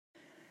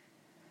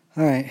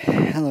Alright,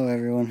 hello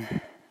everyone.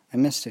 I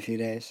missed a few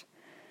days.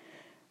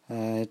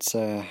 It's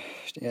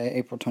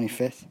April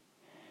 25th,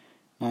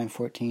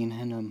 9:14,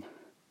 and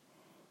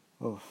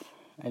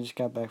I just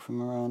got back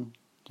from a run,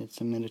 did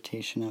some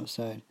meditation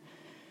outside.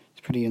 It's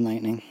pretty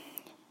enlightening.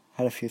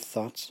 Had a few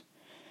thoughts,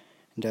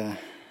 and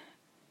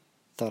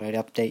thought I'd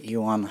update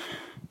you on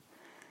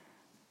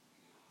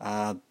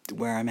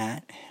where I'm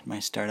at in my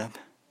startup.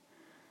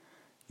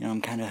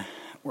 I'm kind of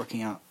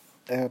working out,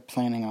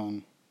 planning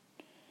on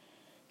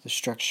the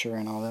structure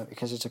and all that,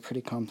 because it's a pretty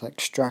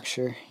complex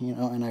structure,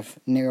 and I've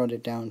narrowed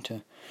it down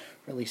to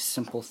really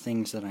simple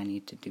things that I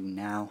need to do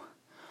now,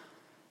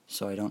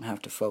 so I don't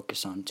have to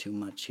focus on too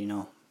much,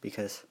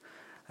 because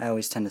I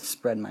always tend to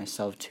spread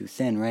myself too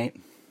thin, right?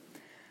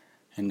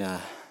 And,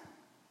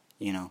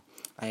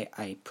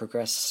 I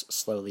progress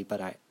slowly,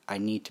 but I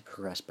need to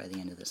progress by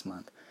the end of this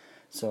month.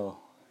 So,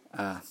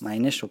 my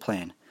initial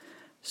plan,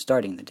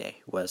 starting the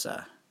day, was,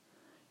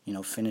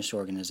 finish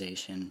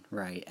organization,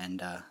 right,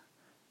 and,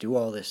 do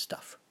all this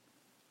stuff,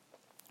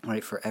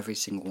 right, for every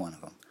single one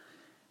of them,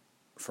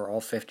 for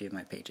all 50 of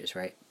my pages,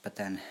 right? But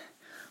then,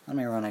 on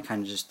my run, I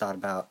kind of just thought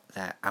about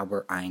that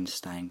Albert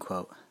Einstein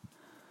quote: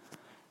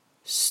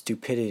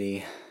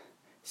 stupidity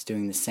is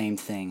doing the same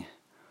thing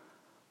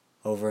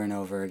over and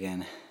over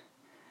again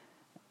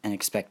and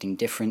expecting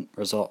different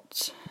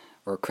results.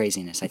 Or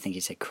craziness, I think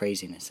he said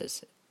craziness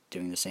is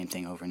doing the same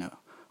thing over and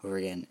over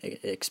again,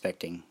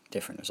 expecting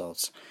different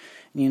results.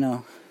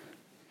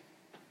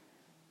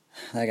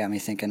 That got me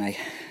thinking. I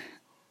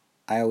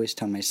always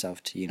tell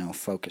myself to,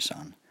 focus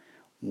on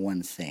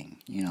one thing,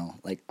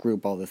 like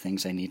group all the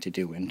things I need to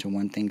do into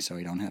one thing so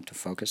I don't have to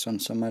focus on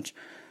so much.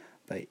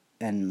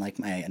 And like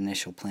my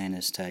initial plan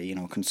is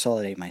to,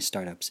 consolidate my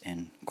startups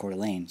in Coeur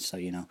d'Alene so,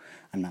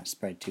 I'm not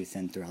spread too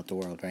thin throughout the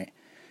world, right?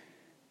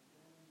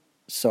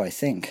 So I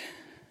think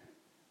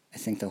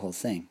the whole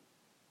thing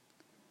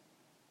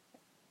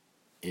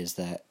is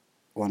that,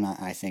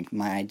 I think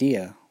my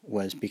idea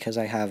was, because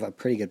I have a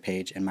pretty good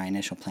page, and my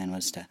initial plan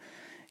was to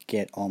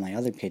get all my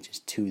other pages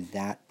to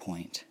that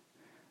point,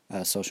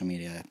 social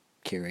media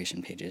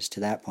curation pages,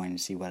 to that point,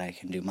 and see what I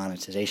can do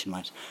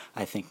monetization-wise.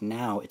 I think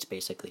now it's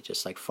basically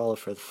just like follow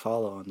for the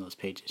follow on those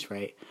pages,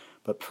 right?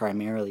 But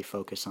primarily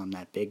focus on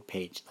that big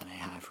page that I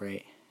have,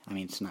 right? I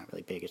mean, it's not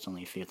really big, it's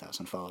only a few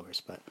thousand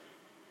followers, but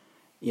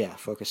yeah,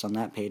 focus on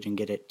that page and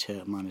get it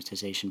to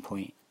monetization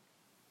point,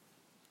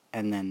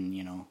 and then,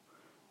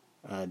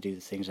 do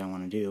the things I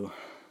want to do,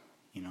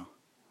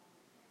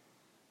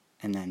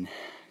 and then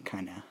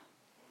kind of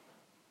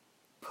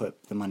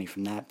put the money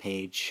from that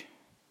page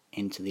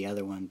into the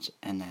other ones,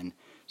 and then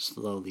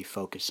slowly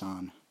focus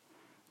on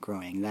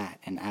growing that.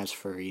 And as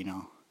for,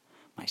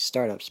 my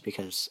startups,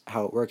 because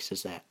how it works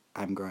is that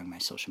I'm growing my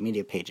social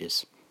media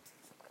pages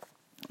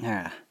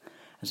as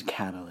a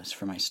catalyst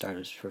for my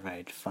startups to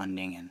provide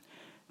funding and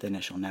the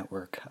initial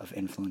network of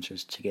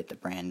influencers to get the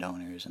brand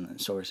owners and the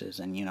sources,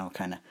 and,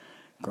 kind of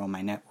grow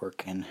my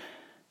network and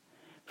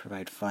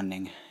provide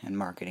funding and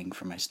marketing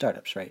for my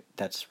startups, right?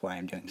 That's why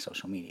I'm doing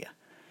social media,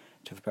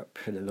 to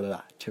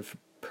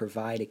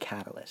provide a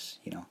catalyst,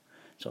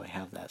 so I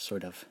have that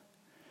sort of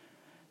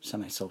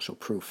semi-social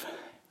proof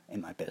in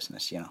my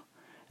business, and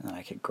then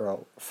I could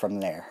grow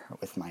from there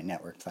with my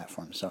network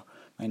platform. So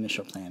my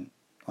initial plan,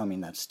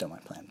 that's still my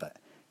plan, but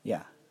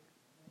yeah.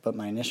 But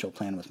my initial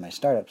plan with my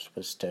startups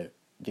was to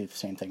do the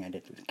same thing I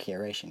did with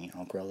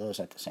curation, grow those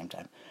at the same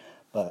time.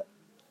 But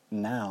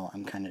now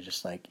I'm kind of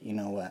just like,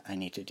 what I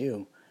need to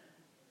do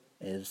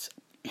is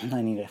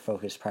I need to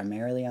focus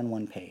primarily on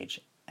one page,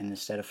 and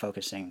instead of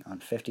focusing on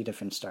 50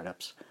 different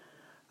startups,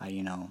 I,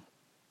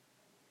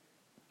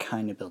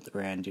 kind of build the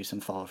brand, do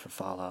some follow for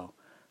follow,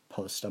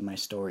 post on my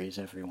stories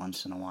every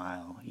once in a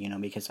while,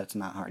 because that's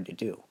not hard to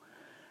do,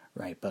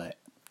 right? But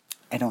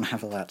I don't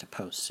have a lot to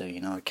post, so,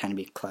 it kind of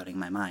be clouding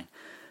my mind.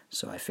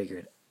 So I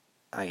figured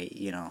I,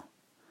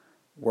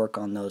 work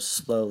on those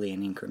slowly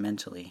and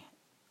incrementally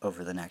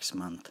over the next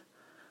month,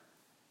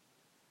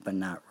 but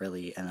not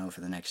really, and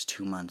over the next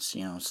 2 months,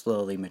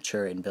 slowly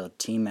mature and build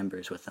team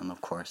members with them,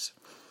 of course.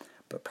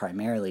 But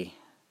primarily,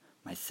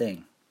 my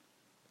thing,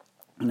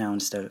 now,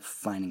 instead of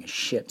finding a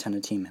shit ton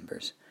of team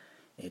members,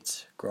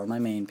 it's grow my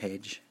main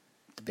page,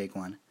 the big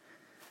one,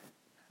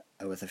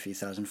 with a few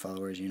thousand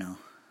followers,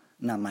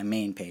 not my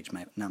main page,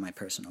 not my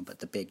personal, but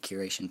the big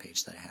curation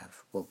page that I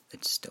have. Well,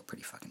 it's still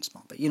pretty fucking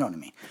small, but you know what I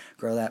mean.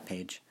 Grow that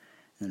page,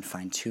 and then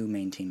find 2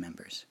 main team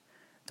members.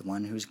 The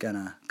one who's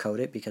gonna code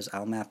it, because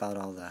I'll map out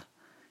all the,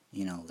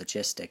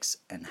 logistics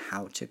and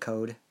how to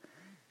code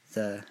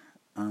the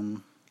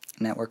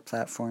network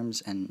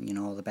platforms and,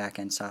 all the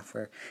back-end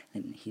software,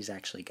 and he's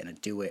actually gonna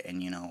do it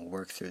and,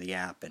 work through the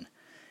app and,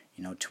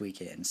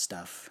 tweak it and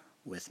stuff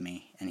with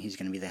me, and he's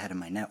gonna be the head of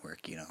my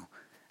network,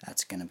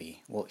 That's gonna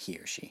be, well, he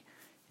or she,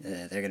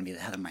 they're gonna be the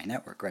head of my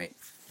network, right?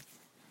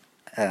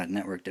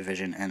 Network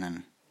division, and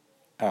then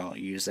I'll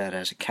use that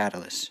as a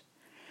catalyst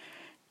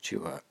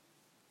to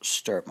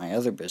start my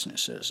other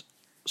businesses.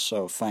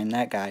 So find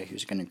that guy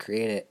who's going to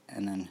create it,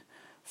 and then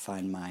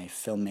find my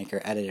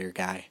filmmaker editor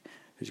guy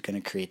who's going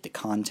to create the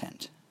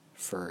content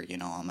for,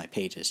 all my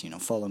pages,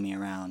 follow me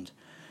around,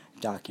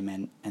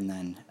 document, and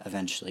then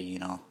eventually,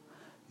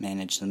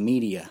 manage the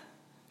media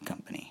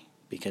company,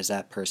 because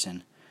that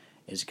person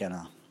is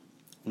gonna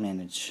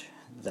manage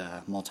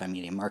the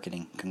multimedia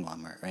marketing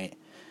conglomerate, right?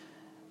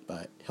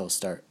 But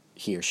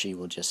he or she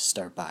will just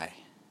start by,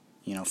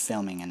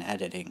 filming and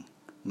editing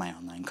my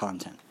online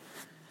content.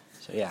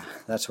 So yeah,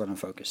 that's what I'm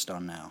focused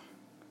on now.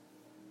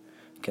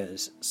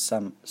 Because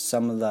some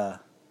of the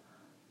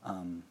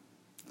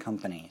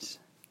companies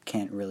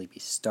can't really be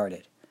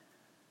started,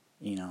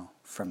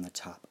 from the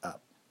top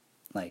up.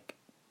 Like,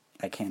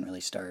 I can't really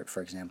start,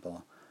 for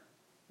example,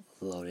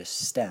 Lotus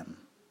STEM,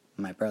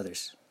 my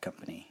brother's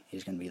company.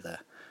 He's going to be the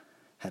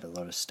head of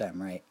Lotus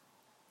STEM, right?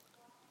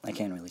 I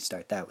can't really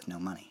start that with no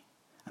money.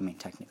 I mean,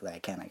 technically I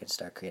can. I could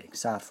start creating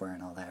software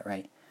and all that,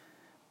 right?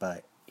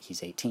 But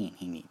he's 18.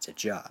 He needs a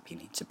job. He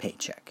needs a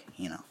paycheck,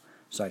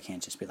 So I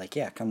can't just be like,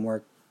 yeah, come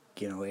work,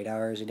 8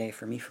 hours a day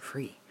for me for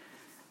free.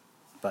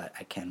 But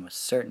I can with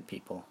certain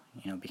people,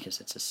 because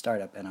it's a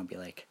startup, and I'll be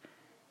like,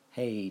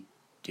 hey,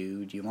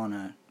 dude, you want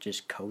to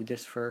just code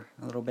this for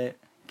a little bit?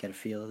 Get a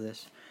feel of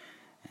this?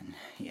 And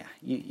yeah,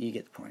 you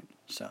get the point.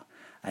 So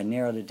I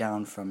narrowed it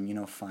down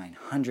from, fine,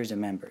 hundreds of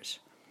members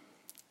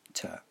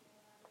to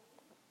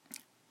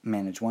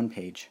manage one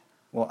page.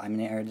 Well, I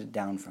narrowed it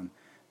down from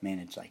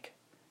manage like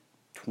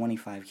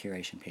 25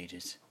 curation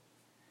pages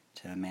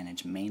to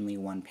manage mainly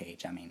one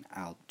page. I mean,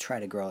 I'll try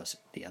to grow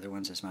the other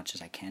ones as much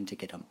as I can to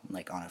get them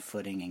like on a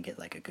footing and get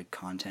like a good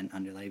content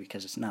underlay,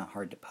 because it's not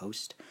hard to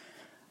post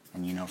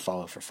and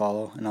follow for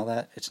follow and all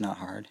that. It's not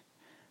hard,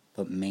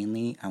 but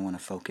mainly I want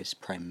to focus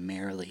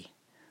primarily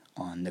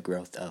on the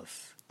growth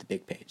of the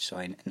big page. So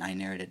I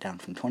narrowed it down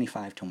from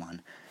 25 to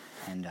 1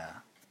 and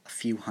a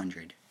few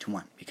hundred to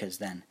 1, because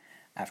then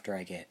after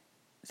I get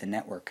the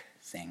network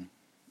thing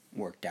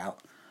worked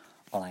out,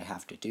 all I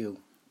have to do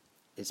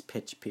is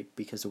pitch people,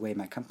 because the way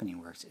my company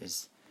works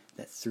is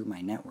that through my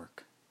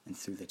network and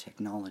through the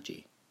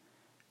technology,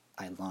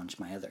 I launch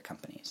my other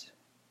companies,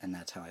 and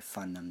that's how I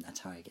fund them,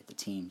 that's how I get the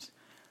teams.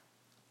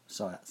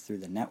 So through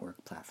the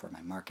network platform,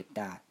 I market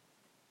that,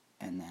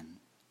 and then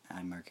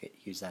I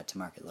use that to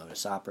market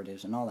Lotus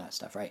operatives and all that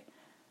stuff, right?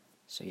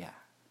 So yeah,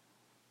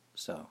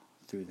 so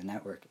through the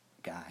network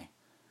guy,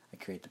 I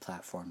create the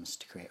platforms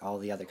to create all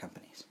the other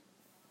companies,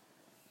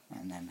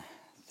 and then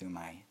through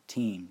my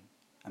team,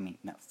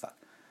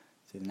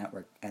 through the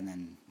network, and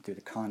then through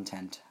the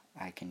content,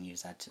 I can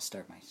use that to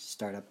start my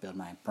startup, build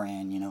my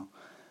brand,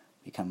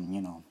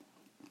 become,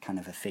 kind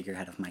of a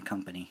figurehead of my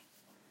company.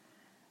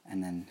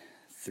 And then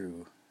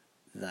through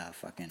the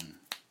fucking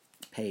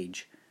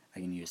page,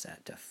 I can use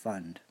that to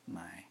fund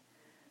my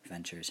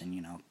ventures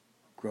and,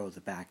 grow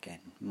the back end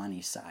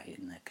money side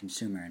and the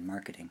consumer and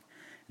marketing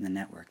and the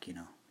network,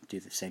 do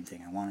the same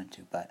thing I wanted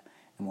to, but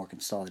in a more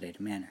consolidated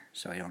manner,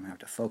 so I don't have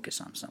to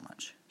focus on so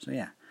much. So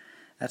yeah,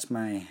 that's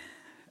my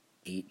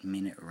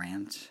 8-minute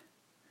rant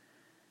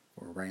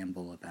or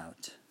ramble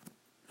about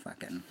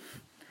fucking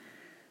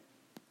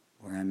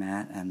where I'm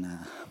at. And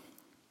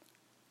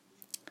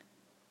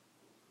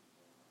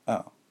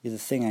the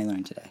thing I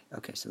learned today.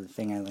 Okay, so the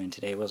thing I learned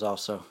today was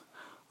also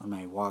on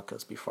my walk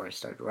before I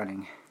started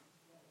running.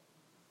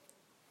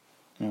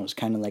 And it was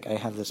kind of like, I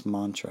have this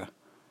mantra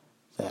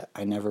that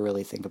I never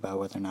really think about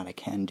whether or not I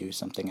can do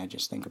something. I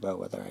just think about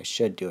whether I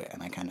should do it,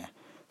 and I kind of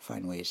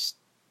find ways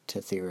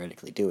to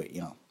theoretically do it,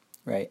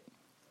 right?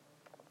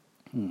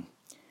 And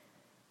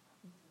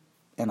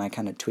I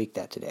kind of tweaked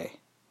that today.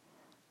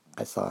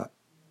 I thought,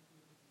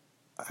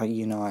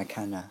 I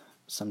kind of,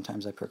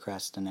 sometimes I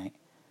procrastinate,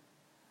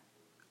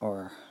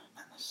 or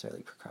not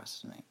necessarily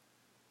procrastinate.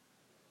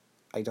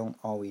 I don't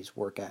always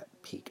work at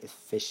peak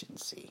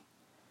efficiency,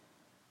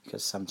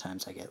 because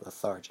sometimes I get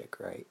lethargic,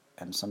 right?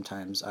 And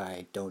sometimes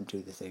I don't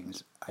do the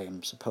things I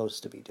am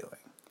supposed to be doing.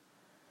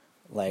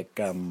 Like,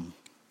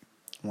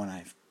 when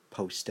I've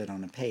posted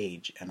on a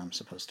page and I'm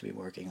supposed to be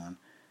working on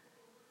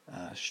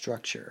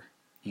structure,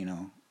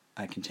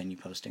 I continue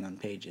posting on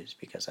pages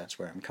because that's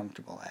where I'm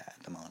comfortable at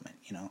the moment,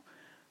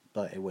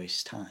 but it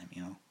wastes time,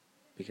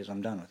 because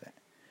I'm done with it.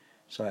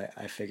 So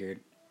I figured,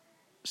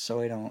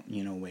 so I don't,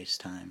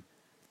 waste time,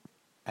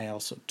 I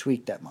also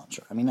tweaked that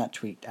mantra. I mean, not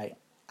tweaked, I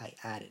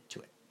added to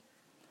it.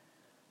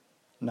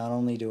 Not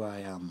only do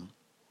I,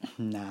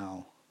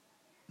 now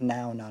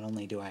not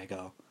only do I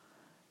go,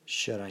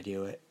 should I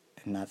do it,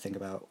 and not think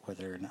about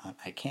whether or not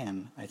I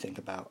can, I think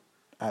about,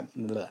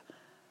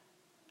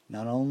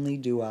 not only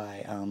do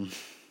I,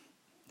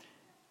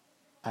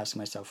 ask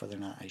myself whether or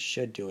not I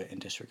should do it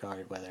and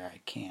disregard whether I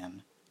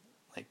can,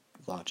 like,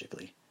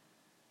 logically,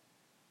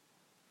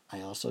 I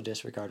also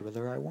disregard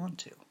whether I want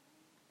to,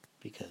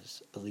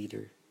 because a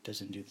leader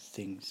doesn't do the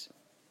things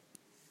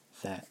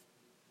that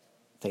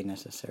they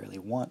necessarily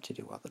want to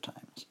do all the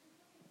times.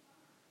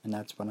 And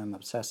that's what I'm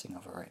obsessing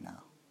over right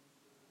now.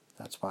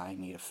 That's why I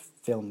need a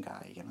film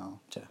guy,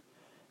 to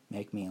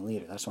make me a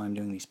leader. That's why I'm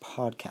doing these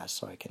podcasts,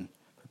 so I can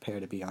prepare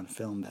to be on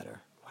film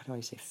better. Why do I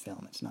say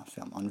film? It's not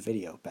film. On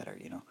video better,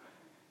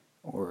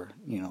 or,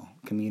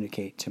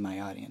 communicate to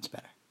my audience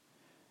better.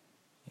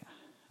 Yeah,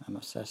 I'm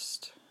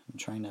obsessed. I'm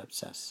trying to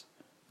obsess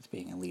with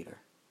being a leader.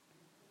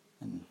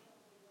 And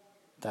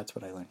that's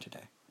what I learned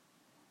today.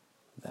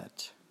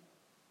 That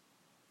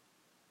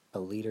a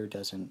leader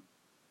doesn't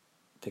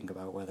think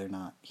about whether or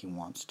not he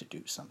wants to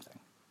do something.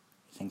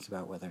 He thinks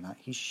about whether or not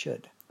he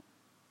should,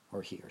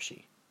 or he or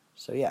she.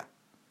 So yeah,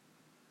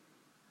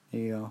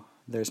 there you go.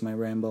 There's my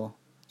ramble.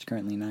 It's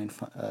currently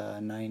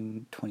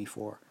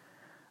 9:24.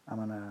 I'm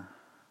gonna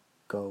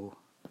go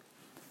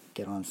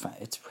get on.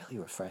 It's really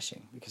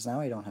refreshing because now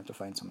I don't have to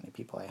find so many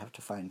people. I have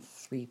to find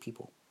 3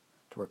 people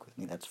to work with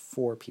me. That's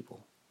 4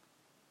 people.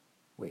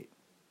 Wait.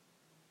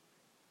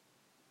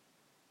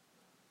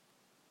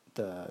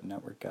 The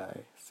network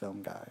guy,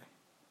 film guy.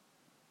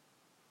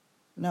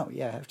 No,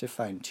 yeah, I have to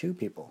find 2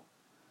 people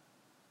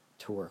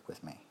to work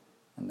with me.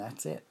 And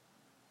that's it.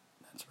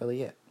 That's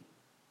really it.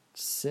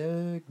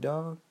 Sick,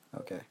 dog.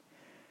 Okay.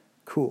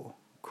 Cool.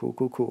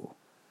 So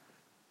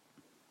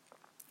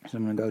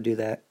I'm going to go do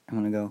that. I'm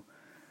going to go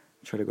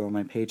try to go on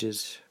my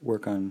pages,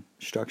 work on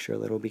structure a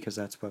little because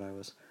that's what I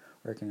was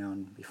working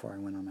on before I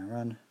went on my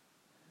run.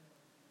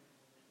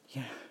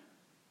 Yeah.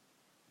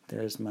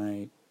 There's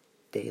my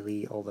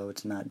daily, although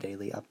it's not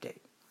daily,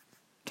 update.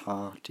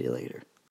 Talk to you later.